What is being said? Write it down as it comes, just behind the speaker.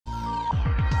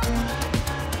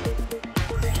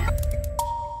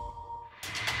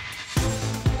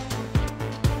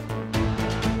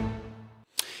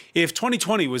If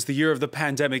 2020 was the year of the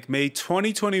pandemic, may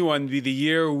 2021 be the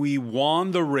year we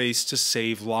won the race to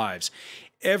save lives.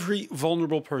 Every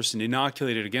vulnerable person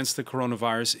inoculated against the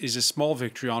coronavirus is a small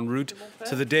victory en route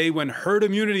to the day when herd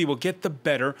immunity will get the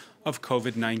better of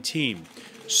COVID-19.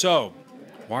 So,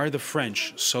 why are the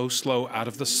French so slow out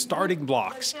of the starting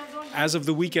blocks? As of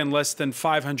the weekend, less than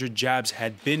 500 jabs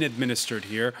had been administered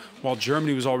here, while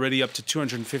Germany was already up to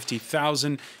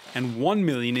 250,000 and 1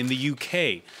 million in the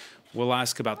UK. We'll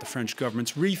ask about the French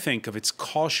government's rethink of its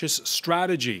cautious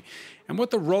strategy and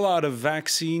what the rollout of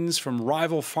vaccines from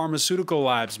rival pharmaceutical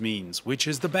labs means. Which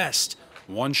is the best?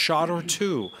 One shot or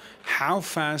two? How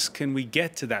fast can we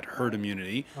get to that herd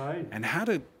immunity? And how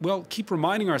to, well, keep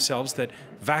reminding ourselves that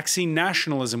vaccine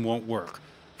nationalism won't work.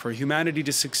 For humanity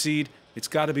to succeed, it's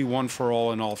got to be one for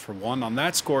all and all for one. On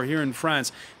that score, here in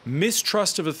France,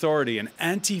 mistrust of authority and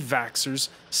anti-vaxxers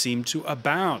seem to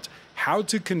abound. How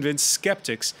to convince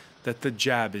skeptics that the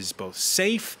jab is both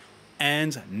safe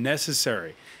and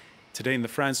necessary. Today in the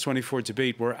France 24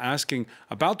 debate, we're asking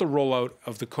about the rollout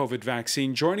of the COVID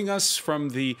vaccine. Joining us from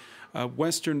the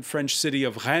western French city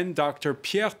of Rennes, Dr.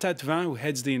 Pierre Tatvin, who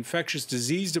heads the infectious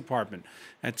disease department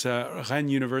at Rennes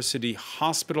University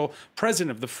Hospital, president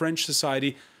of the French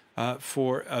Society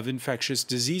of Infectious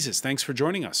Diseases. Thanks for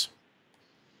joining us.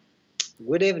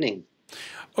 Good evening.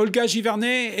 Olga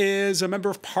Givernet is a member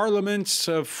of parliament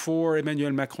for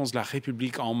Emmanuel Macron's La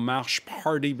République En Marche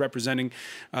party, representing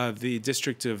the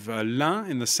district of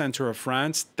l'Ain in the center of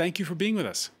France. Thank you for being with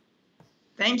us.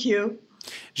 Thank you.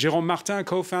 Jérôme Martin,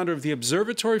 co-founder of the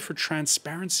Observatory for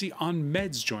Transparency on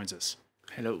Meds, joins us.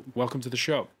 Hello. Welcome to the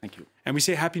show. Thank you. And we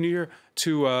say Happy New Year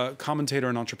to commentator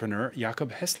and entrepreneur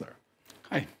Jakob Hessler.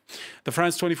 Hi. The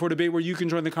France 24 debate, where you can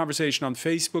join the conversation on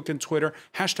Facebook and Twitter,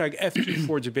 hashtag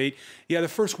F24debate. Yeah, the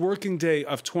first working day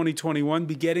of 2021,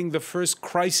 begetting the first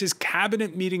crisis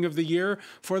cabinet meeting of the year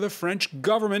for the French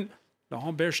government.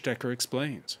 Laurent Berstecker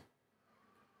explains.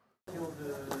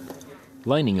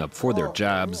 Lining up for their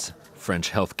jabs,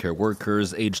 French healthcare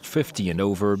workers aged 50 and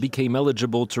over became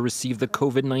eligible to receive the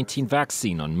COVID-19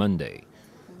 vaccine on Monday.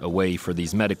 A way for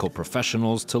these medical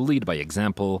professionals to lead by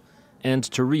example and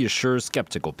to reassure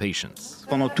skeptical patients.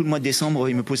 Pendant tout le mois de décembre,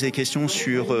 ils me posaient des questions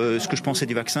sur ce que je pensais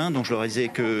du vaccin. Donc je leur disais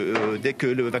que dès que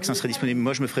le vaccin serait disponible,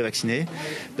 moi je me ferais vacciner.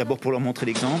 D'abord pour leur montrer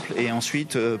l'exemple et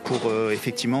ensuite pour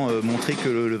effectivement montrer que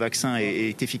le vaccin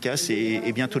est efficace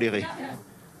et bien toléré.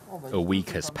 A week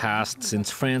has passed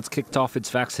since France kicked off its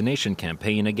vaccination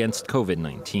campaign against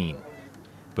COVID-19.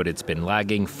 But it's been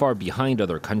lagging far behind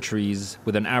other countries,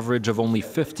 with an average of only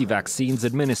 50 vaccines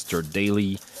administered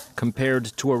daily, compared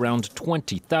to around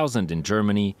 20,000 in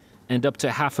Germany and up to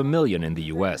 500,000 in the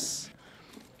US.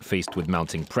 Faced with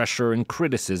mounting pressure and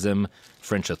criticism,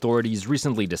 French authorities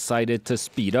recently decided to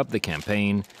speed up the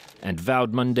campaign and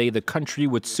vowed Monday the country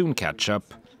would soon catch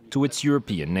up to its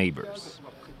European neighbors.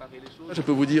 Je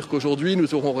peux vous dire qu'aujourd'hui,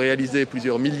 nous aurons réalisé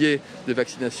plusieurs milliers de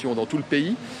vaccinations dans tout le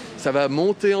pays. Ça va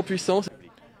monter en puissance.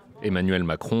 Emmanuel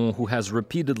Macron, who has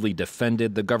repeatedly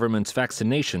defended the government's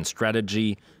vaccination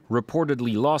strategy,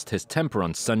 reportedly lost his temper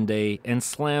on Sunday and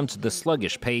slammed the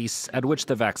sluggish pace at which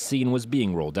the vaccine was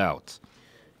being rolled out.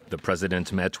 The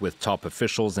president met with top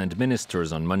officials and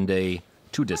ministers on Monday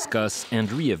to discuss and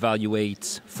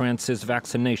reevaluate France's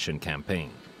vaccination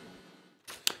campaign.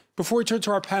 Before we turn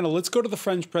to our panel, let's go to the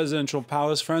French presidential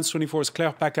palace. France 24's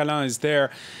Claire Pacalin is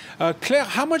there. Claire,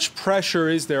 how much pressure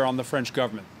is there on the French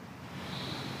government?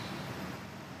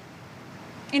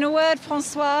 In a word,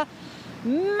 Francois,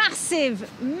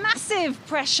 massive, massive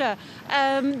pressure.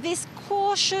 This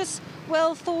cautious,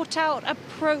 well-thought-out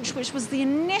approach, which was the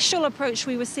initial approach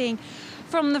we were seeing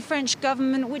from the French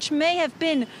government, which may have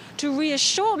been to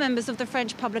reassure members of the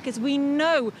French public, as we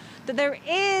know that there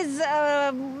is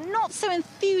a not so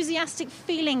enthusiastic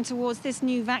feeling towards this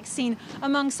new vaccine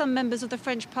among some members of the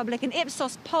French public. An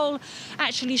Ipsos poll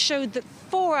actually showed that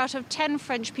 4 out of 10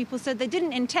 French people said they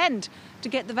didn't intend to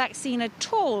get the vaccine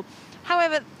at all.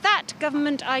 However, that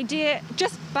government idea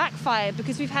just backfired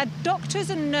because we've had doctors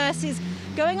and nurses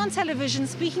going on television,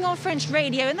 speaking on French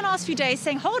radio in the last few days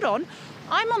saying, hold on,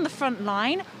 I'm on the front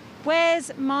line.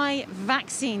 Where's my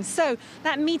vaccine? So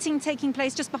that meeting taking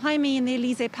place just behind me in the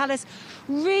Élysée Palace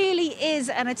really is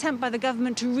an attempt by the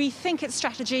government to rethink its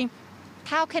strategy.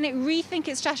 How can it rethink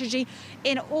its strategy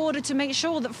in order to make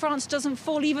sure that France doesn't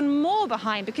fall even more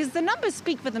behind? Because the numbers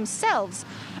speak for themselves.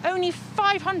 Only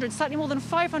 500, slightly more than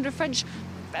 500 French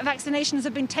vaccinations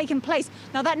have been taken place.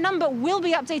 Now that number will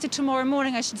be updated tomorrow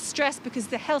morning, I should stress, because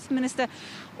the health minister,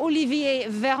 Olivier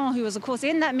Véran, who was of course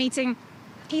in that meeting,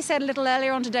 He said a little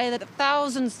earlier on today that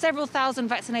several thousand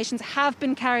vaccinations have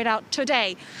been carried out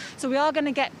today. So we are going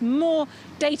to get more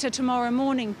data tomorrow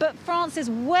morning. But France is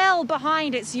well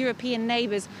behind its European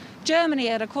neighbours. Germany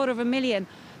at 250,000,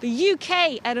 the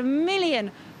UK at 1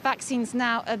 million vaccines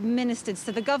now administered.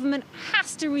 So the government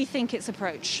has to rethink its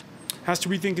approach. Has to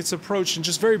rethink its approach. And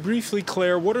just very briefly,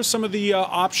 Claire, what are some of the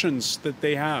options that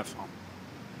they have?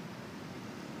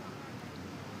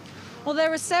 Well,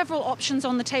 there are several options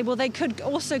on the table. They could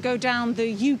also go down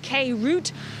the UK route,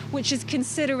 which is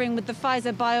considering with the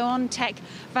Pfizer-BioNTech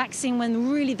vaccine when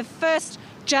really the first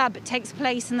jab takes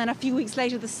place and then a few weeks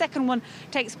later the second one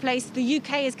takes place. The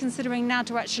UK is considering now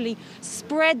to actually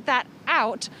spread that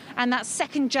out, and that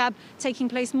second jab taking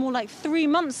place more like 3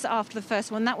 months after the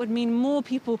first one. That would mean more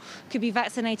people could be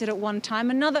vaccinated at one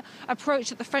time. Another approach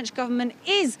that the French government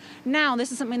is now,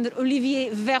 this is something that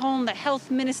Olivier Véran, the health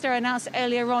minister, announced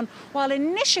earlier on, while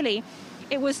initially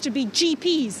it was to be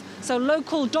GPs, so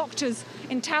local doctors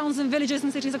in towns and villages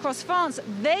and cities across France.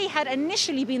 They had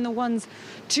initially been the ones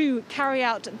to carry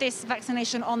out this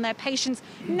vaccination on their patients.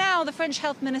 Now the French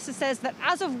health minister says that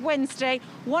as of Wednesday,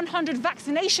 100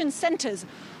 vaccination centres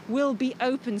will be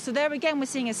open. So there again, we're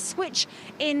seeing a switch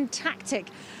in tactic.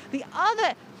 The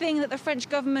other thing that the French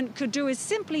government could do is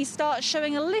simply start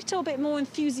showing a little bit more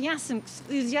enthusiasm,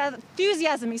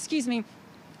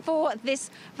 for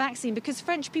this vaccine, because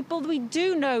French people, we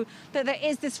do know that there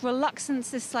is this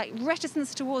reluctance, this slight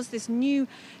reticence towards this new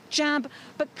jab,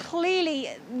 but clearly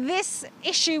this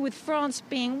issue with France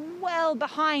being well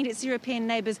behind its European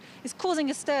neighbours is causing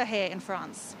a stir here in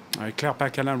France. All right, Claire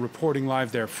Pacalin reporting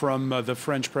live there from the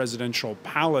French presidential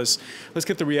palace. Let's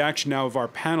get the reaction now of our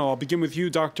panel. I'll begin with you,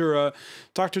 Dr.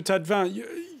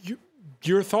 Tadevin.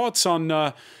 Your thoughts on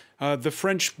the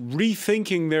French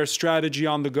rethinking their strategy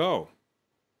on the go?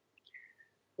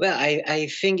 Well, I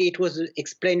think it was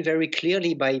explained very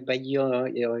clearly by your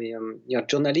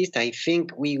journalist. I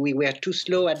think we were too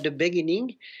slow at the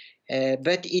beginning,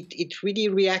 but it really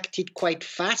reacted quite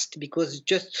fast, because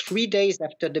just 3 days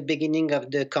after the beginning of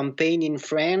the campaign in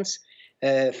France,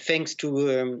 thanks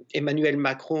to Emmanuel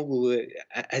Macron, who,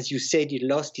 as you said, he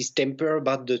lost his temper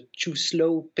about the too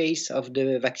slow pace of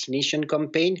the vaccination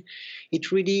campaign.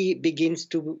 It really begins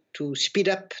to speed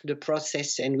up the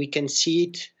process, and we can see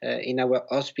it in our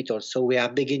hospitals. So we are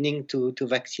beginning to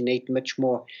vaccinate much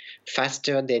more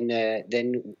faster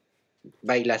than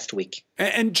by last week.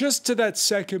 And just to that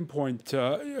second point,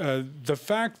 the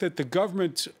fact that the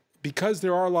government, because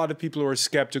there are a lot of people who are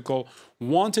skeptical,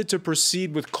 wanted to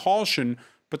proceed with caution,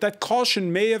 but that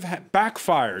caution may have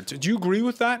backfired. Do you agree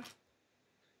with that?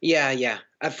 Yeah.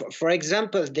 For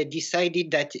example, they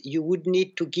decided that you would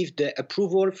need to give the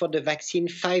approval for the vaccine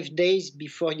 5 days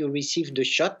before you receive the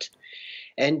shot.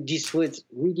 And this was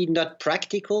really not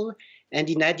practical. And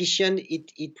in addition,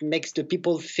 it makes the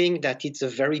people think that it's a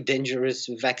very dangerous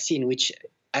vaccine, which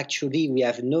actually we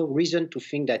have no reason to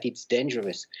think that it's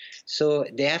dangerous. So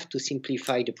they have to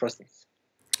simplify the process.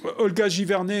 Olga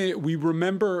Givernet, we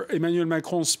remember Emmanuel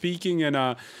Macron speaking in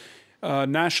a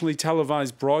nationally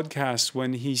televised broadcast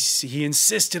when he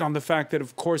insisted on the fact that,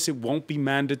 of course, it won't be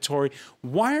mandatory.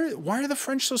 Why are the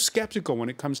French so skeptical when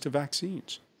it comes to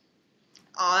vaccines?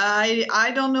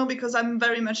 I don't know, because I'm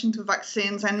very much into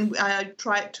vaccines, and I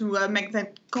try to make them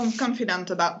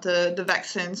confident about the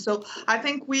vaccine. So I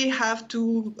think we have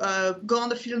to go on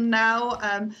the field now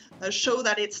and show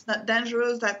that it's not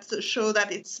dangerous, show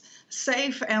that it's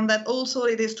safe, and that also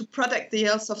it is to protect the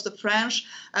health of the French.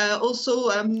 Also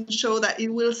show that it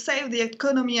will save the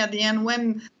economy at the end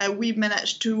when we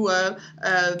manage to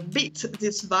beat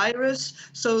this virus.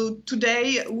 So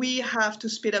today we have to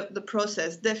speed up the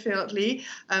process, definitely.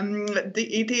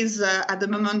 It is at the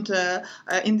moment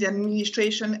in the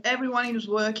administration, everyone is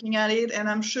working at it, and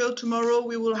I'm sure tomorrow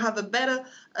we will have a better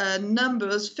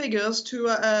figures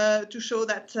to show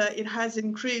that it has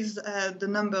increased the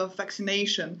number of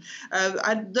vaccination.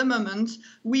 At the moment,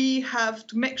 we have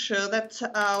to make sure that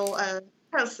our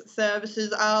health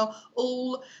services are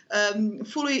all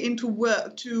fully into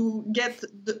work to get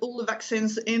all the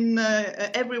vaccines in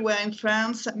everywhere in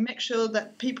France, make sure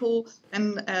that people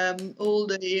and all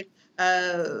the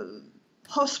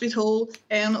hospital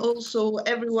and also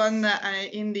everyone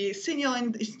in the senior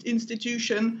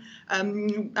institution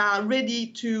are ready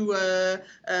to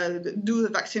do the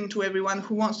vaccine to everyone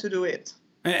who wants to do it.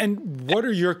 And what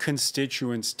are your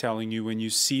constituents telling you when you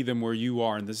see them where you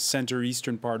are in the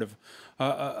center-eastern part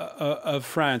of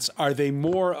France? Are they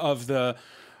more of the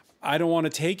I don't want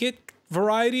to take it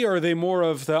variety, or are they more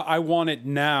of the I want it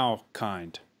now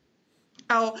kind?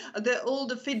 all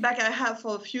the feedback I have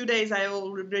for a few days, I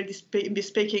already be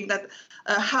speaking that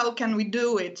how can we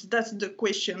do it? That's the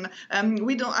question.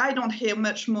 I don't hear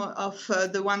much more of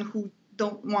the one who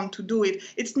don't want to do it.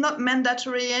 It's not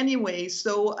mandatory anyway.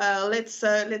 So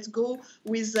let's go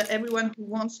with everyone who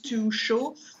wants to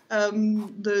show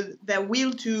their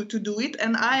will to do it.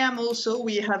 And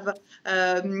we have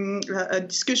a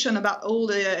discussion about all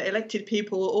the elected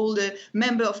people, all the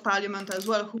member of parliament as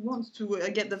well, who wants to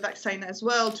get the vaccine as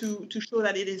well, to show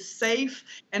that it is safe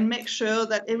and make sure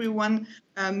that everyone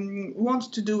wants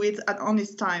to do it on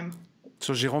its time.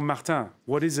 So Jérôme Martin,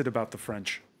 what is it about the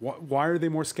French? Why are they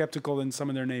more skeptical than some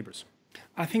of their neighbors?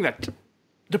 I think that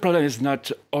the problem is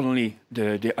not only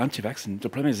the anti-vaccine, the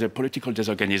problem is the political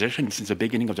disorganization since the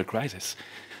beginning of the crisis.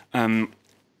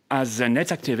 As a net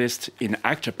activist in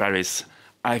Actor Paris,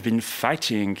 I've been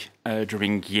fighting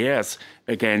during years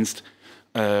against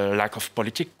lack of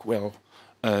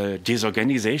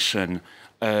disorganization,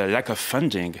 lack of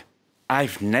funding.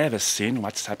 I've never seen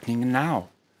what's happening now.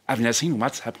 I've never seen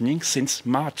what's happening since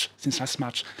last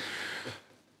March.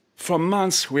 For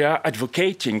months, we are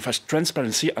advocating for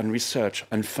transparency on research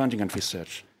and funding on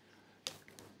research.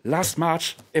 Last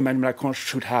March, Emmanuel Macron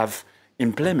should have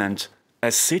implemented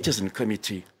a citizen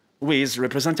committee with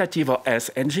representatives of health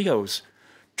NGOs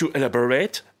to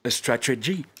elaborate a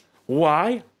strategy.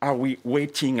 Why are we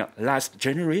waiting last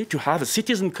January to have a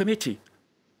citizen committee?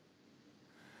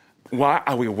 Why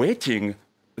are we waiting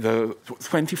the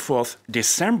 24th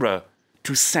December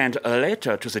to send a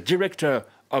letter to the director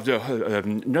of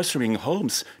the nursing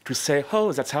homes to say,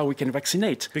 oh, that's how we can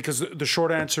vaccinate? Because the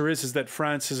short answer is that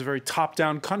France is a very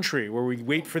top-down country where we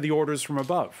wait for the orders from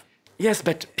above. Yes,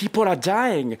 but people are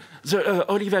dying.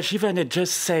 Olivier Given had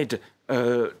just said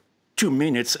 2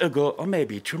 minutes ago, or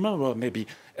maybe tomorrow, maybe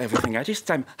everything at this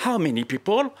time, how many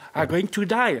people are going to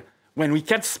die when we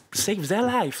can't save their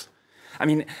lives? I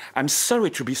mean, I'm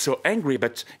sorry to be so angry,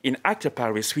 but in Actor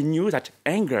Paris, we knew that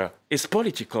anger is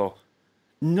political.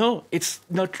 No, it's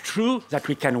not true that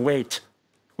we can wait.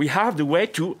 We have the way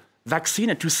to vaccine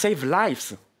and to save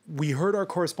lives. We heard our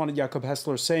correspondent Jakob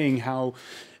Hessler saying how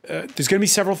there's going to be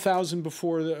several thousand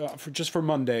just for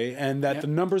Monday, and that the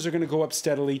numbers are going to go up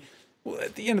steadily. Well,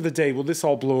 at the end of the day, will this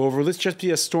all blow over? Will this just be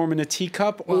a storm in a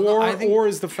teacup? Well, or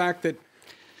is the fact that...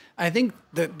 I think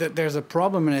that there's a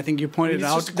problem, and I think you pointed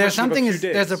out there's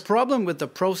a problem with the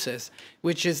process,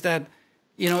 which is that,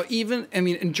 even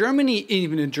in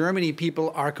Germany,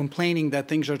 people are complaining that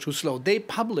things are too slow. They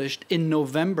published in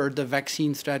November the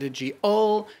vaccine strategy.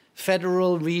 All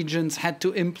federal regions had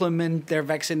to implement their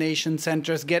vaccination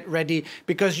centers, get ready,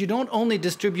 because you don't only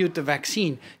distribute the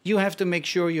vaccine, you have to make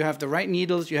sure you have the right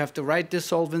needles, you have the right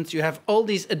dissolvents, you have all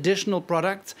these additional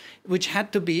products, which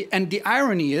had to be, and the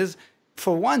irony is,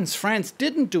 for once, France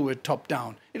didn't do it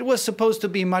top-down. It was supposed to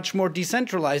be much more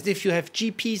decentralized. If you have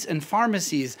GPs and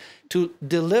pharmacies to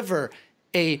deliver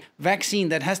a vaccine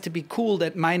that has to be cooled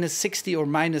at -60 or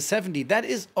 -70, that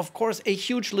is, of course, a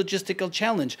huge logistical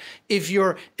challenge. If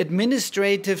your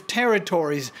administrative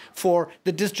territories for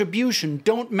the distribution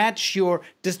don't match your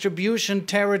distribution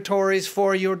territories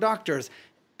for your doctors,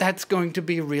 that's going to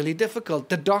be really difficult.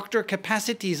 The doctor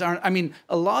capacities are,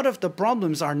 a lot of the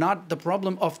problems are not the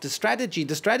problem of the strategy.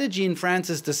 The strategy in France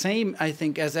is the same, I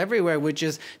think, as everywhere, which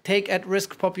is take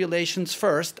at-risk populations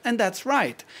first, and that's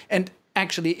right. And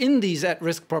actually, in these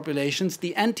at-risk populations,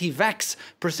 the anti-vax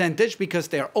percentage, because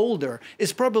they're older,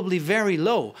 is probably very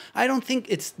low. I don't think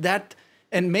it's that,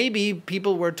 and maybe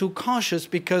people were too cautious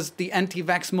because the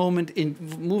anti-vax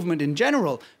movement in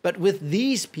general, but with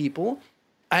these people,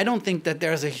 I don't think that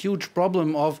there's a huge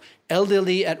problem of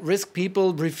elderly at-risk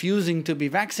people refusing to be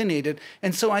vaccinated.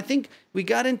 And so I think we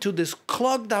got into this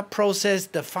clogged up process,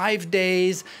 the 5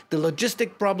 days, the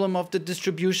logistic problem of the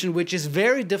distribution, which is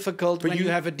very difficult when you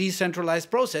have a decentralized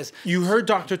process. You heard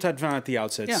Dr. Tadevin at the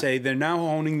outset say they're now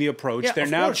owning the approach.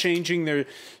 They're now changing their...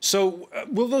 So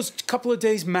will those couple of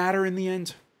days matter in the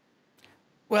end?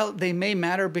 Well, they may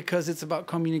matter because it's about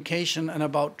communication and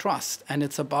about trust. And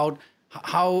it's about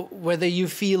whether you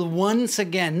feel once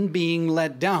again being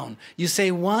let down. You say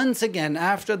once again,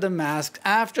 after the mask,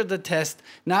 after the test,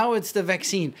 now it's the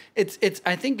vaccine.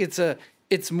 I think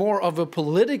it's more of a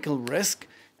political risk,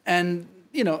 and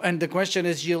and the question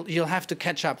is you'll have to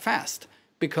catch up fast,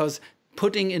 because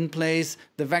putting in place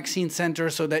the vaccine center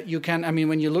so that you can,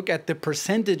 when you look at the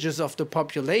percentages of the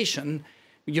population,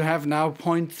 you have now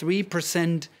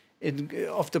 0.3%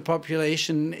 of the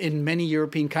population in many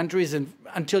European countries, and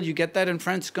until you get that in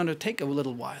France, it's going to take a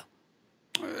little while.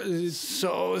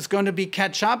 So it's going to be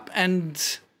catch up,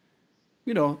 and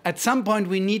you know, at some point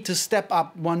we need to step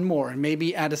up one more and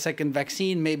maybe add a second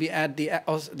vaccine, maybe add the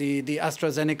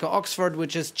AstraZeneca Oxford,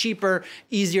 which is cheaper,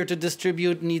 easier to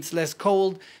distribute, needs less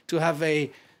cold, to have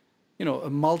a, you know, a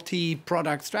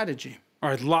multi-product strategy. All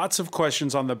right, lots of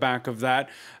questions on the back of that.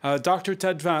 Dr.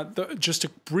 Tadevin, just a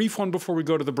brief one before we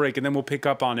go to the break, and then we'll pick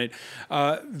up on it.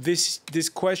 This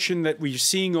question that we're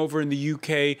seeing over in the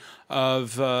UK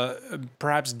of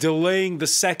perhaps delaying the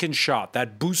second shot,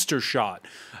 that booster shot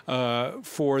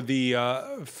for the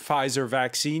Pfizer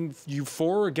vaccine, you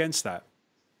for or against that?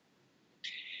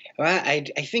 Well, I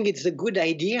think it's a good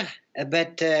idea,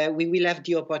 but we will have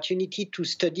the opportunity to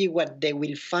study what they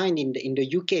will find in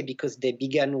the UK, because they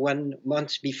began 1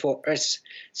 month before us.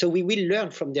 So we will learn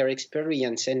from their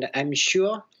experience, and I'm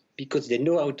sure, because they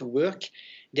know how to work,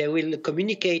 they will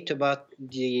communicate about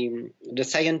the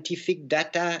scientific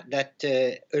data that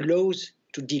allows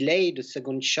to delay the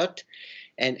second shot.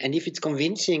 And if it's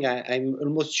convincing, I'm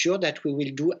almost sure that we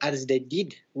will do as they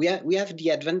did. We have the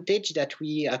advantage that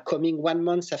we are coming 1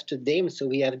 month after them, so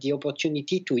we have the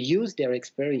opportunity to use their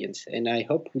experience, and I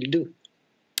hope we'll do.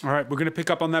 All right, we're going to pick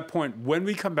up on that point. When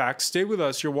we come back, stay with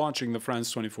us. You're watching the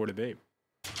France 24 debate.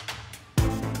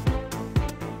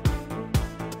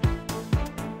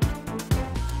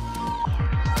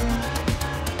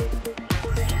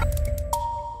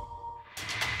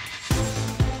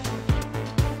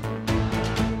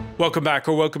 Welcome back,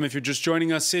 or welcome if you're just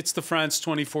joining us. It's the France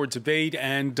 24 debate,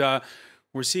 and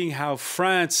we're seeing how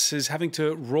France is having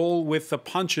to roll with the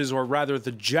punches, or rather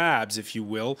the jabs, if you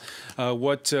will.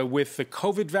 With the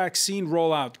COVID vaccine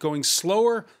rollout going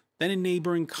slower than in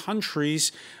neighboring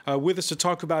countries. With us to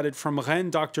talk about it from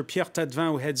Rennes, Dr. Pierre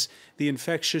Tadevin, who heads the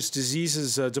infectious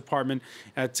diseases department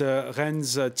at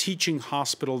Rennes Teaching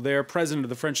Hospital there, president of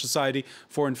the French Society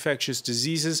for Infectious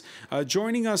Diseases.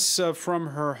 Joining us from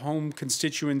her home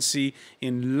constituency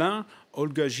in Laon,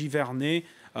 Olga Givernet,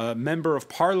 Member of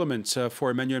Parliament for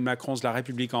Emmanuel Macron's La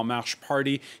République En Marche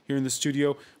party, here in the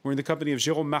studio. We're in the company of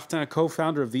Jérôme Martin,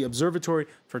 co-founder of the Observatory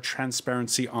for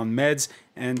Transparency on Meds,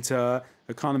 and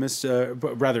economist,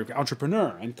 rather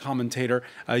entrepreneur and commentator,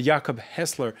 Jakob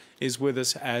Hessler is with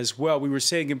us as well. We were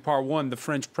saying in part one, the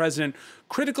French president,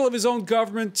 critical of his own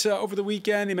government over the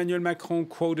weekend. Emmanuel Macron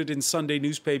quoted in Sunday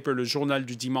newspaper, Le Journal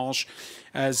du Dimanche,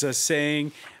 as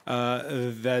saying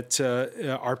that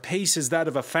our pace is that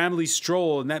of a family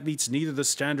stroll, and that meets neither the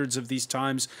standards of these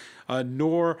times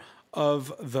nor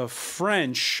of the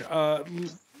French.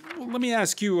 Let me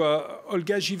ask you,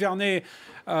 Olga Givernet,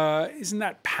 isn't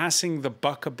that passing the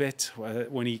buck a bit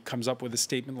when he comes up with a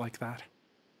statement like that?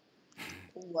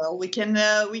 Well, we can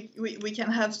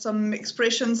have some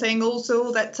expression saying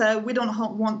also that we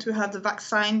don't want to have the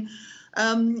vaccine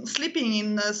sleeping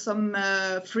in some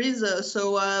freezer.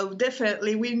 So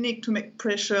definitely we need to make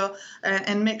pressure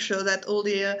and make sure that all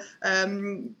the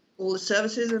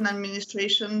services and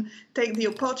administration take the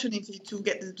opportunity to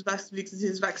get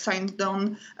this vaccine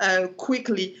done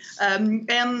quickly.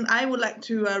 And I would like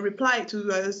to reply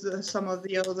to some of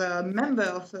the other members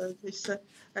of this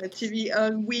TV.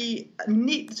 We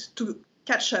need to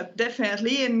catch up,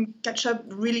 definitely, and catch up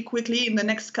really quickly in the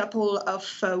next couple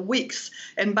of weeks.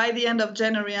 And by the end of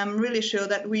January, I'm really sure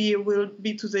that we will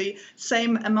be to the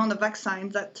same amount of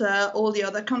vaccines that all the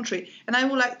other countries. And I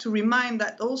would like to remind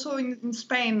that also in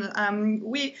Spain,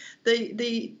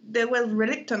 there was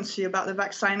reluctancy about the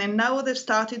vaccine, and now they've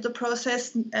started the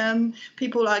process, and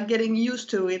people are getting used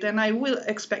to it. And I will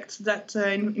expect that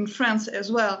in France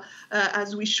as well,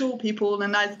 as we show people,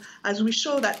 and as we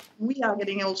show that we are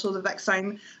getting also the vaccine.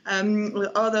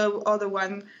 Other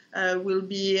one will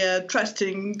be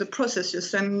trusting the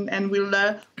processes and will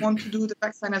want to do the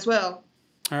vaccine as well.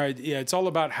 All right. Yeah, it's all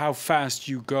about how fast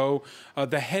you go.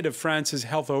 The head of France's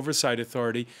Health Oversight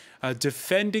Authority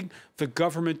defending the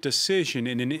government decision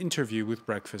in an interview with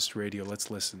Breakfast Radio. Let's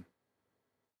listen.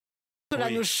 Cela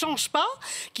ne change pas,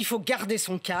 qu'il faut garder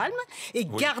son calme et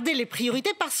garder les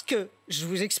priorités parce que, je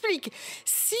vous explique,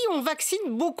 si on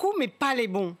vaccine beaucoup mais pas les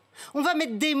bons, on va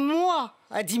mettre des mois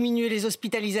à diminuer les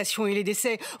hospitalisations et les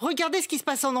décès. Regardez ce qui se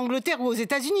passe en Angleterre ou aux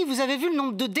États-Unis. Vous avez vu le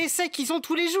nombre de décès qu'ils ont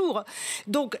tous les jours.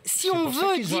 Donc, si on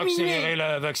veut diminuer... Ils ont accéléré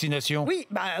la vaccination. Oui,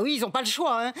 oui, ils n'ont pas le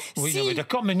choix. Hein. Oui, non, mais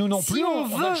d'accord, mais nous non plus,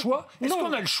 on a le choix. Est-ce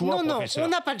qu'on a le choix, professeur ? Non, on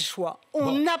n'a pas le choix.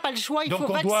 On n'a pas le choix, il faut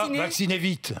vacciner. Donc on doit vacciner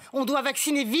vite. On doit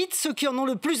vacciner vite ceux qui en ont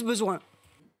le plus besoin.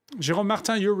 Jérôme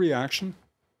Martin, your reaction?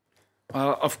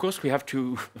 Of course, we have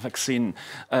to vaccine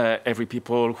every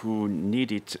people who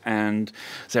need it. And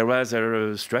there was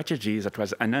a strategy that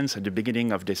was announced at the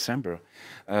beginning of December.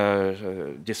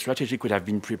 This strategy could have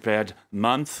been prepared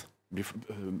months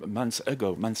months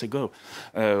ago,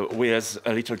 with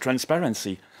a little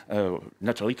transparency,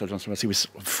 not a little transparency, with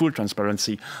full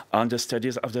transparency on the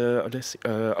studies of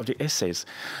the essays.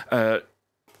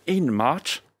 In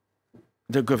March,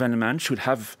 the government should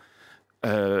have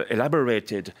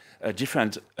elaborated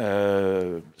different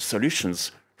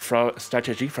solutions for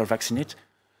strategy for vaccinate.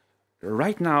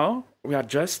 Right now, we are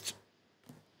just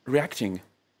reacting.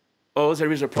 Oh,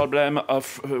 there is a problem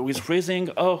with freezing.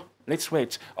 Oh, let's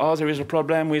wait. Oh, there is a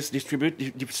problem with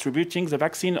distributing the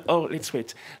vaccine. Oh, let's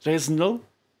wait. There is no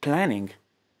planning.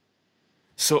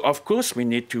 So, of course, we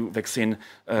need to vaccine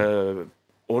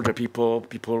older people,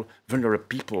 vulnerable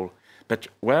people. But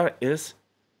where is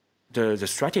the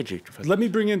strategy? Let me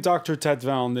bring in Dr.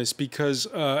 Tatvin on this because,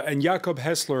 and Jakob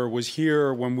Hessler was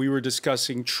here when we were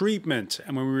discussing treatment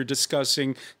and when we were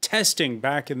discussing testing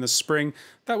back in the spring.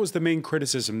 That was the main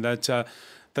criticism, that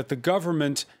the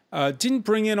government didn't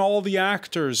bring in all the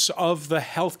actors of the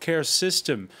healthcare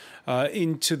system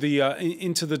into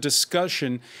the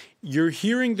discussion. You're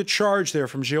hearing the charge there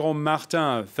from Jérôme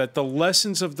Martin that the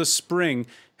lessons of the spring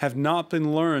have not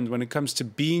been learned when it comes to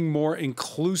being more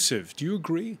inclusive. Do you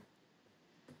agree?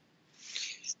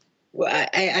 Well,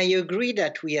 I agree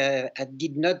that we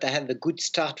did not have a good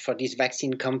start for this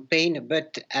vaccine campaign,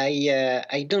 but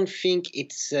I don't think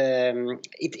it's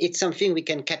something we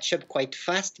can catch up quite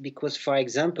fast because, for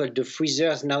example, the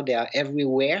freezers now they are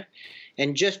everywhere.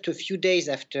 And just a few days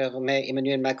after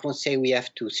Emmanuel Macron said we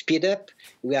have to speed up,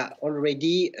 we are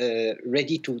already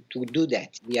ready to do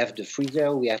that. We have the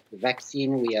freezer, we have the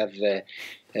vaccine, we have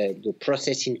the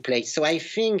process in place. So I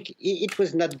think it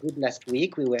was not good last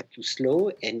week. We were too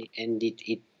slow, and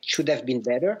it should have been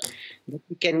better. But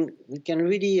we can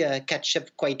really catch up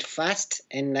quite fast.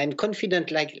 And I'm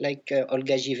confident, like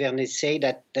Olga Givernet said,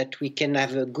 that we can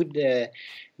have a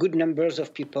good numbers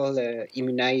of people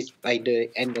immunized by the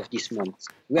end of this month.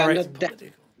 We are not that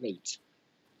late.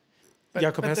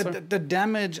 But the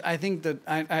damage, I think that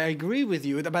I agree with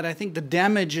you, but I think the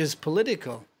damage is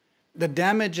political. The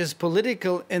damage is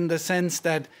political in the sense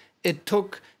that it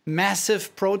took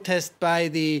massive protest by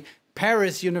the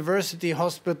Paris University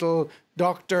Hospital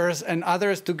doctors and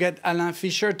others to get Alain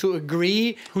Fischer to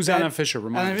agree. Who's Alain Fischer?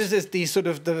 Alain Fischer is the sort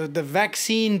of the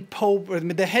vaccine pope,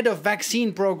 the head of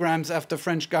vaccine programs of the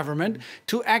French government,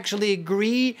 to actually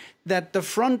agree that the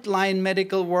frontline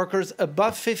medical workers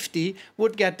above 50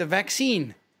 would get the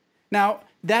vaccine. Now,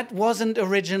 that wasn't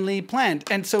originally planned.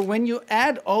 And so when you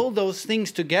add all those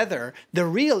things together, the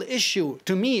real issue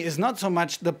to me is not so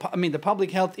much the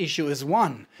public health issue is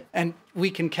one, and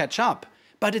we can catch up.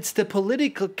 But it's the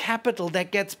political capital that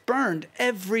gets burned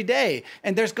every day.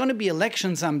 And there's going to be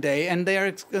elections someday, and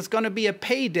there's going to be a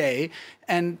payday.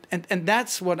 And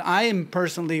that's what I am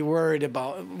personally worried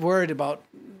about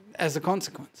as a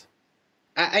consequence.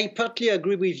 I partly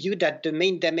agree with you that the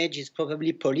main damage is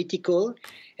probably political.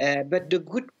 But the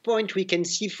good point we can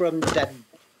see from that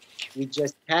we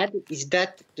just had is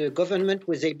that the government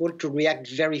was able to react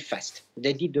very fast.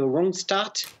 They did the wrong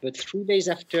start, but 3 days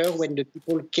after, when the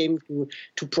people came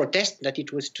to protest that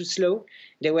it was too slow,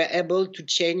 they were able to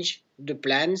change the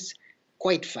plans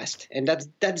quite fast. And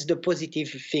that's the positive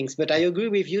things. But I agree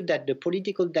with you that the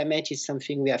political damage is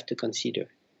something we have to consider.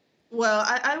 Well,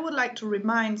 I would like to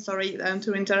remind, sorry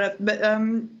to interrupt, but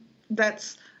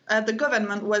that's the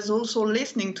government was also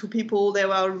listening to people. They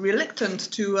were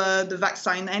reluctant to the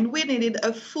vaccine, and we needed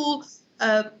a full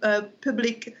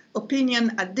public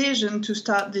opinion adhesion to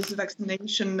start this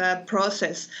vaccination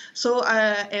process. So,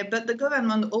 but the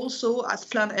government also has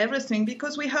planned everything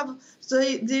because we have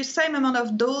the same amount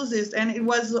of doses, and it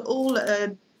was all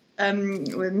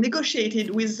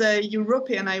negotiated with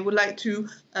European. I would like to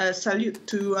salute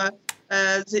to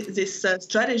this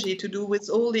strategy to do with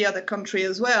all the other countries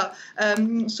as well.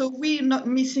 So we're not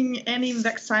missing any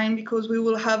vaccine because we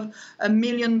will have 1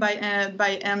 million by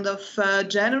end of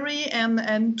January and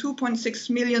 2.6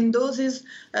 million doses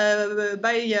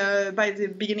by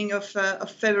the beginning of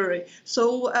February.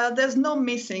 So there's no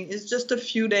missing. It's just a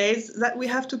few days that we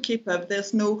have to keep up.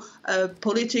 There's no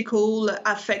political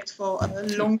effect for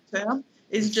long term.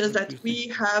 It's just that we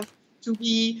have to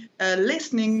be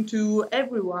listening to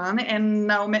everyone and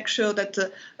now make sure that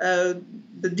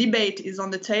the debate is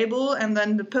on the table and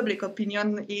then the public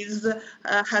opinion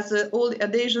has all the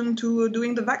adhesion to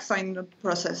doing the vaccine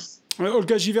process.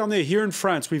 Olga Givernet, here in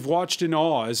France, we've watched in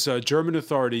awe as German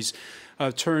authorities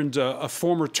turned a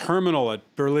former terminal at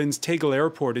Berlin's Tegel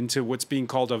Airport into what's being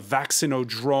called a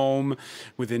vaccinodrome,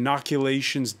 with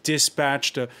inoculations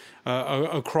dispatched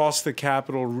across the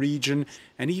capital region.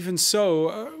 And even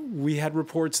so, we had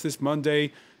reports this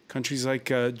Monday countries like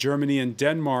Germany and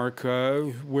Denmark,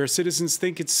 where citizens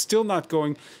think it's still not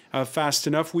going fast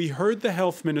enough. We heard the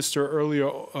health minister earlier,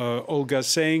 Olga,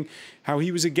 saying how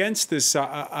he was against this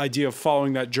idea of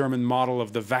following that German model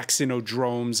of the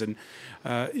vaccinodromes. And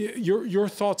your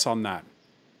thoughts on that?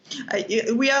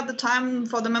 We are at the time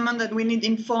for the moment that we need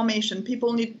information.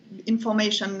 People need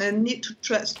information. They need to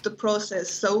trust the process.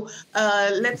 So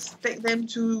let's take them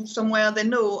to somewhere they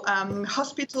know.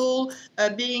 Hospital,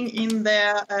 being in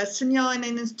their senior in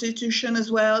an institution as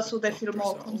well, so they feel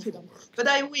more confident. But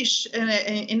I wish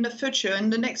in the future, in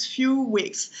the next few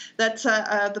weeks, that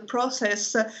the process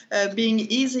being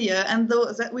easier, and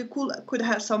that we could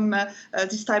have some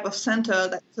this type of center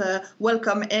that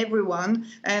welcome everyone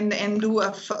and do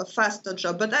a faster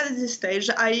job. But at this stage,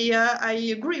 I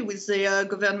agree with the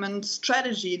government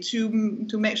strategy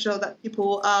to make sure that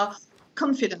people are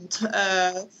confident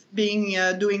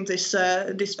doing this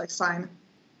vaccine.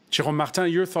 Jérôme Martin,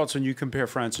 your thoughts when you compare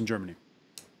France and Germany?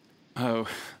 Oh,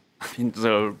 I mean,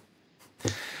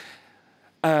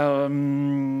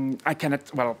 I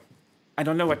cannot, well, I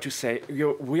don't know what to say.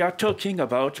 We are talking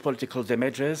about political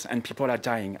damages and people are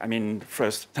dying. I mean,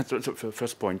 that's the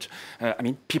first point. I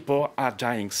mean, people are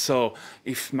dying. So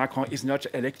if Macron is not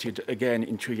elected again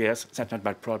in 2 years, that's not a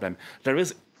bad problem. There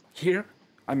is here,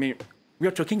 I mean, we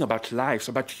are talking about lives,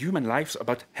 about human lives,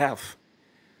 about health.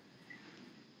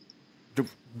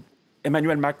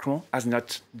 Emmanuel Macron has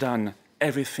not done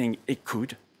everything he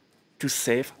could to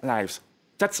save lives.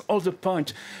 That's all the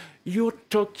point. You're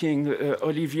talking,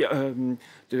 Olivier,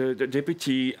 the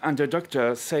deputy and the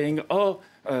doctor, saying, oh,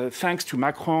 thanks to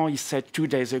Macron, he said 2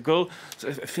 days ago,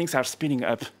 things are speeding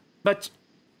up. But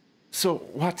so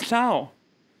what now?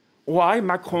 Why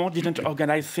Macron didn't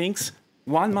organize things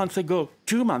 1 month ago,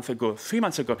 2 months ago, 3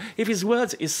 months ago? If his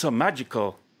words is so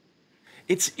magical,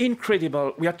 it's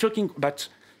incredible. We are talking about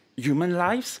human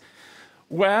lives.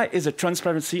 Where is the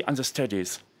transparency on the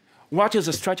studies? What is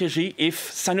the strategy if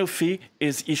Sanofi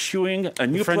is issuing a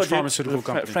new French product? Pharmaceutical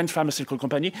company. French pharmaceutical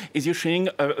company is issuing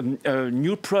a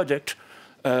new product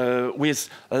with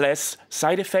less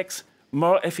side effects,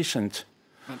 more efficient.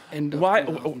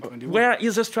 Where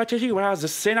is the strategy? Where are the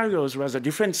scenarios? Where are the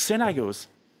different scenarios?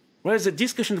 Where is the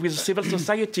discussion with civil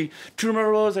society?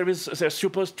 Tomorrow there's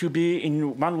supposed to be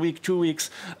in 1 week, 2 weeks,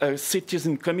 a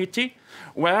citizen committee.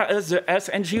 Where is the health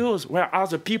NGOs? Where are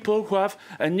the people who have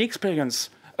an experience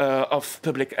of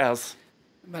public health?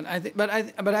 But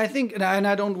I think, and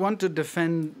I don't want to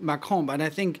defend Macron, but I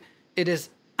think it is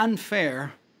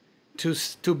unfair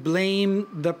to blame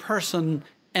the person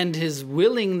and his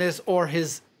willingness or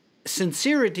his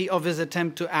sincerity of his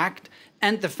attempt to act,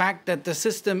 and the fact that the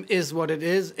system is what it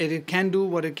is, it can do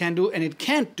what it can do, and it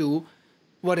can't do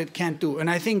what it can't do. And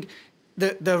I think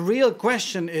the real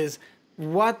question is,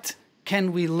 what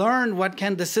can we learn? What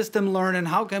can the system learn? And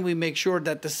how can we make sure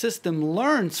that the system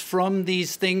learns from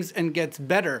these things and gets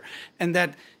better? And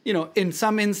that, you know, in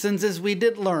some instances we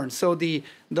did learn. So the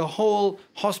whole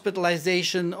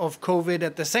hospitalization of COVID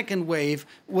at the second wave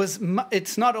was,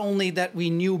 it's not only that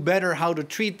we knew better how to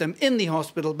treat them in the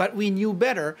hospital, but we knew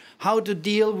better how to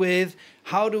deal with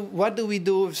what do we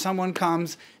do if someone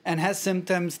comes and has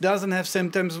symptoms, doesn't have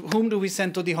symptoms, whom do we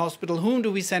send to the hospital, whom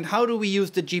do we send, how do we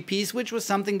use the GPs, which was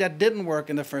something that didn't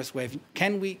work in the first wave.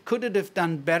 Could it have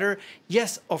done better?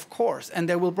 Yes, of course. And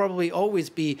there will probably always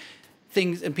be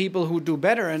things and people who do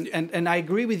better. And I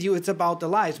agree with you, it's about the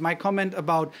lives. My comment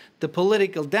about the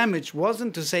political damage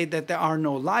wasn't to say that there are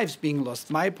no lives being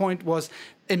lost. My point was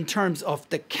in terms of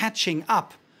the catching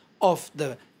up of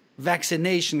the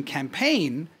vaccination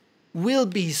campaign will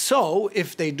be so,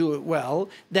 if they do it well,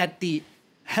 that the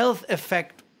health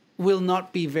effect will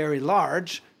not be very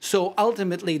large. So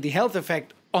ultimately the health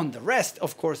effect on the rest,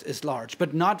 of course, is large,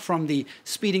 but not from the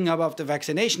speeding up of the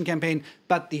vaccination campaign,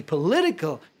 but the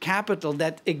political capital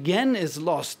that again is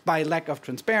lost by lack of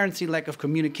transparency, lack of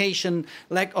communication,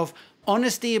 lack of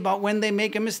honesty about when they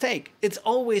make a mistake. It's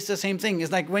always the same thing.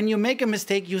 It's like when you make a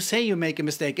mistake, you say you make a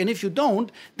mistake. And if you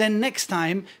don't, then next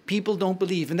time people don't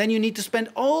believe. And then you need to spend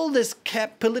all this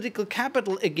political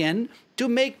capital again to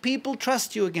make people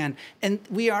trust you again. And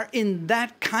we are in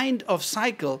that kind of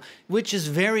cycle, which is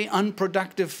very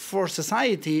unproductive for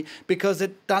society because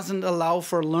it doesn't allow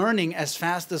for learning as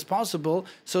fast as possible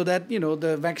so that, you know,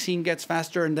 the vaccine gets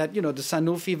faster and that, you know, the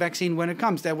Sanofi vaccine when it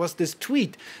comes. There was this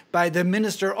tweet by the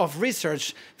Minister of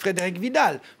Research, Frédéric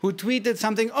Vidal, who tweeted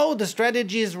something, oh, the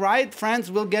strategy is right, France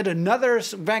will get another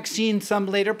vaccine some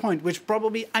later point, which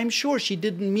probably, I'm sure she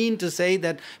didn't mean to say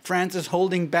that France is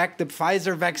holding back the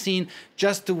Pfizer vaccine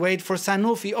just to wait for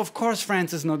Sanofi. Of course,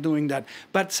 France is not doing that.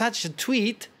 But such a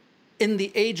tweet in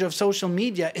the age of social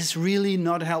media is really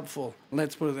not helpful.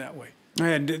 Let's put it that way.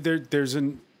 And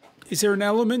is there an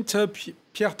element,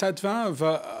 Pierre Tadevin,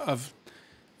 of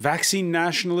vaccine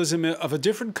nationalism of a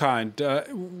different kind?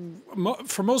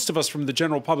 For most of us from the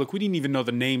general public, we didn't even know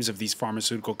the names of these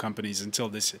pharmaceutical companies until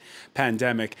this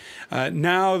pandemic.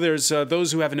 Now there's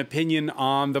those who have an opinion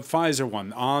on the Pfizer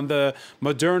one, on the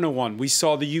Moderna one. We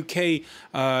saw the UK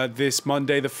this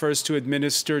Monday, the first to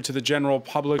administer to the general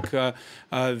public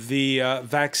the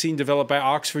vaccine developed by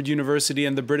Oxford University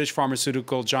and the British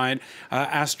pharmaceutical giant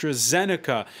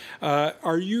AstraZeneca.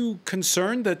 Are you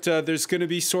concerned that there's going to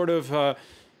be sort of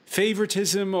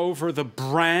favoritism over the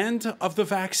brand of the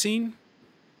vaccine?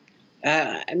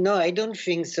 No, I don't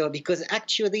think so, because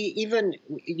actually even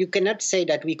you cannot say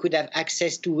that we could have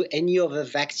access to any other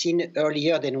vaccine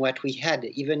earlier than what we had.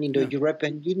 Even in the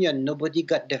European Union, nobody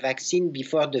got the vaccine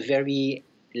before the very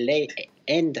late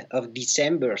end of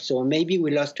December. So maybe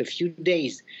we lost a few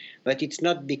days, but it's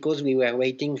not because we were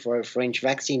waiting for a French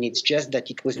vaccine. It's just that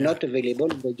it was not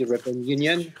available in the European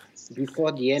Union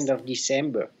before the end of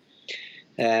December.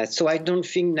 So I don't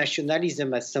think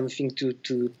nationalism has something to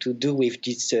do with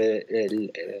this.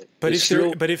 But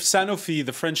if Sanofi,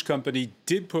 the French company,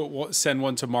 did send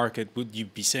one to market, would you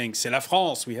be saying "C'est la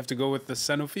France"? We have to go with the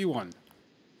Sanofi one.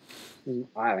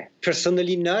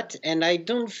 Personally, not, and I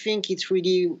don't think it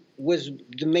really was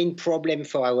the main problem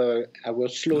for our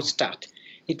slow start.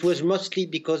 It was mostly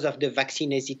because of the vaccine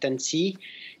hesitancy,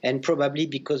 and probably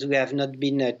because we have not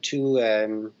been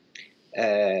too.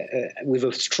 With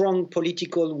a strong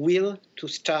political will to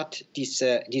start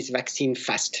this vaccine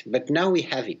fast. But now we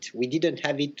have it. We didn't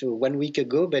have it 1 week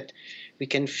ago, but we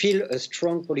can feel a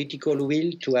strong political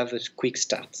will to have a quick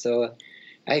start. So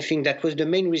I think that was the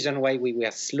main reason why we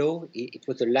were slow. It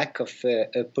was a lack of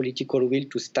a political will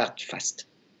to start fast.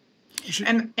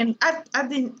 And at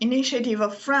the initiative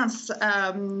of France,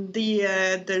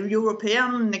 the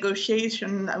European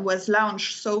negotiation was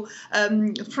launched. So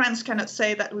France cannot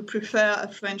say that we prefer a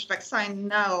French vaccine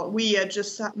now. We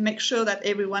just make sure that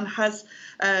everyone has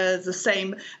the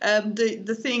same.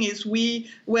 The thing is, we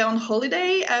were on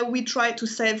holiday. We tried to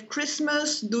save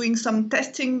Christmas, doing some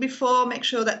testing before, make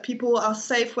sure that people are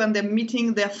safe when they're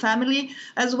meeting their family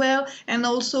as well. And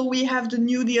also we have the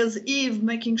New Year's Eve,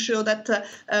 making sure that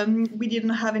we didn't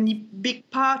have any big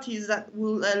parties that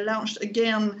will launch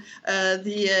again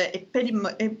the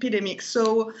epidemic.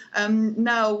 So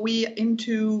now we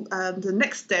into the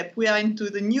next step. We are into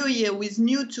the new year with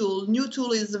new tool. New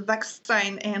tool is the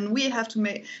vaccine, and we have to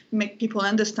make people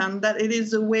understand that it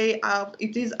is a way out.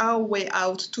 It is our way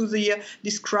out to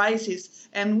this crisis,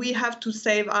 and we have to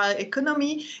save our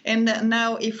economy. And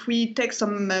now, if we take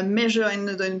some measure in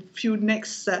the few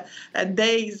next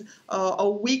days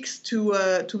or weeks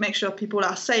to make sure people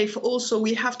are safe, also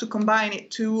we have to combine it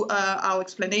to our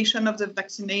explanation of the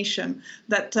vaccination.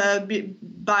 That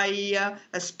by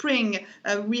spring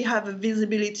we have a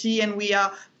visibility and we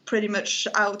are pretty much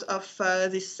out of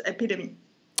this epidemic.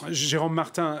 Jérôme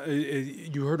Martin,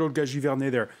 you heard Olga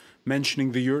Givernet there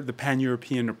mentioning the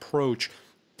pan-European approach.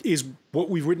 Is what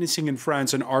we're witnessing in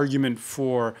France an argument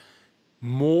for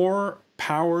more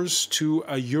powers to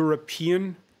a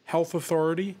European health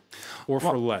authority, or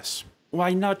for less?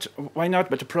 Why not? Why not?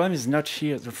 But the problem is not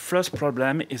here. The first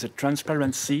problem is the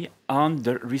transparency on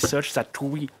the research that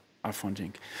we are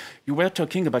funding. You were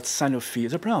talking about Sanofi.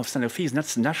 The problem of Sanofi is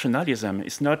not nationalism.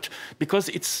 It's not, because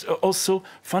it's also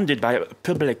funded by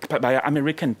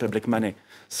American public money.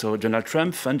 So Donald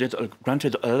Trump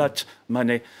granted a lot of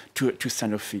money to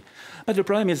Sanofi. But the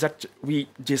problem is that we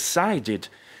decided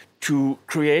to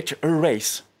create a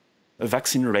race, a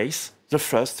vaccine race. The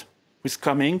first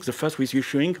with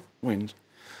issuing wins.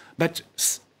 But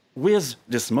with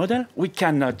this model, we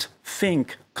cannot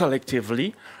think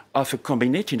collectively of a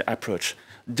combined approach.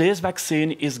 This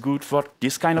vaccine is good for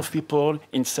this kind of people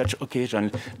in such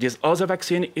occasion. This other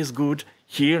vaccine is good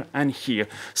here and here.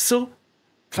 So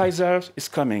Pfizer is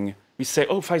coming. We say,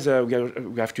 oh, Pfizer,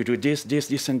 we have to do this,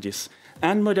 and this.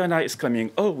 And Moderna is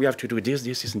coming. Oh, we have to do this,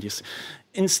 and this.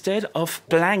 Instead of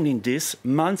planning this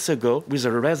months ago with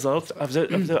the result of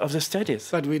the studies.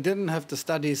 But we didn't have the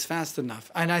studies fast enough.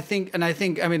 And I think,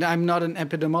 I mean, I'm not an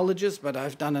epidemiologist, but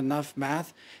I've done enough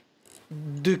math.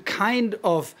 The kind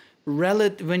of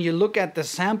when you look at the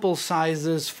sample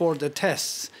sizes for the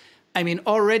tests, I mean,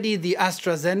 already the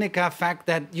AstraZeneca fact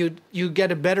that you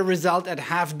get a better result at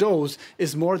half dose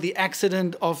is more the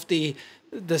accident of the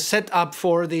setup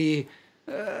for the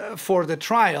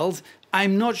trials.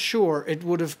 I'm not sure it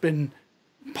would have been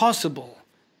possible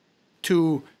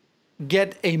to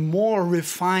get a more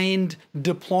refined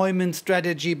deployment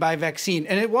strategy by vaccine.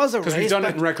 And it was a race. Because we've done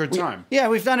it in record time. Yeah,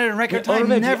 we've done it in record time.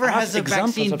 Never has a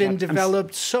vaccine been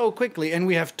developed so quickly. And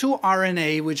we have two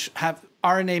RNA, which have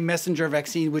RNA messenger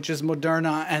vaccine, which is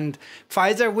Moderna, and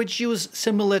Pfizer, which use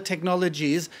similar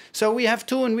technologies. So we have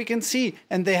two, and we can see,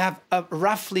 and they have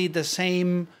roughly the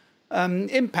same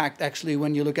impact, actually,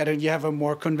 when you look at it. You have a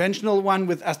more conventional one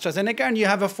with AstraZeneca, and you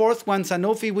have a fourth one,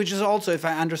 Sanofi, which is also, if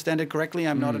I understand it correctly,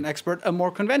 I'm not an expert, a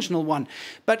more conventional one.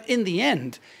 But in the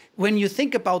end, when you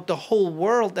think about the whole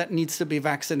world that needs to be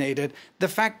vaccinated, the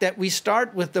fact that we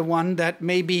start with the one that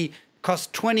maybe costs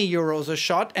 20 euros a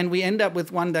shot, and we end up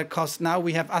with one that costs, now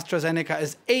we have AstraZeneca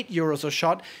as 8 euros a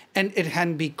shot, and it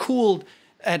can be cooled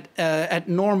at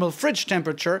normal fridge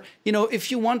temperature. You know, if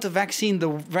you want to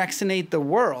vaccinate the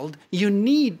world, you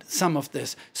need some of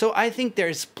this. So I think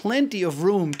there's plenty of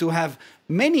room to have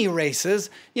many races,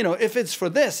 you know, if it's for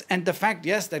this. And the fact,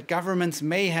 yes, that governments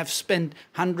may have spent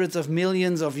hundreds of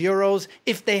millions of euros.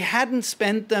 If they hadn't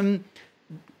spent them,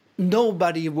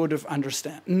 nobody would have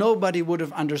understood. Nobody would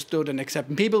have understood and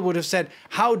accepted. People would have said,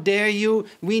 how dare you?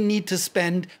 We need to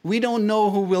spend. We don't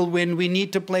know who will win. We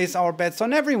need to place our bets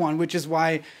on everyone, which is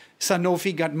why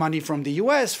Sanofi got money from the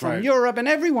US, from Europe, and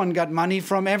everyone got money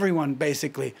from everyone,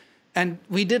 basically. And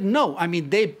we didn't know. I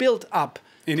mean, they built up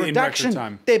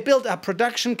production. They built up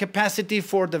production capacity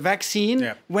for the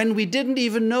vaccine when we didn't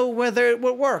even know whether it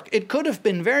would work. It could have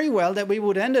been very well that we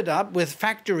would ended up with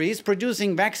factories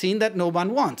producing vaccine that no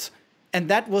one wants. And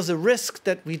that was a risk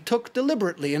that we took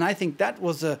deliberately. And I think that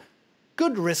was a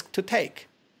good risk to take,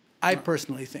 I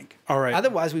personally think. All right.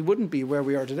 Otherwise, we wouldn't be where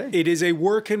we are today. It is a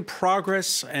work in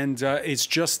progress, and it's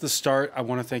just the start. I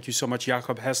want to thank you so much,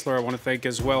 Jakob Hessler. I want to thank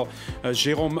as well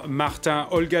Jérôme Martin,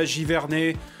 Olga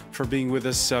Givernet, for being with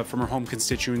us from her home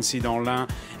constituency dans l'Ain,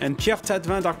 and Pierre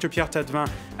Tadevin, Dr. Pierre Tadevin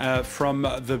from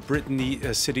the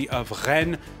Brittany city of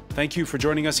Rennes. Thank you for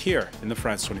joining us here in the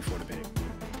France 24 debate.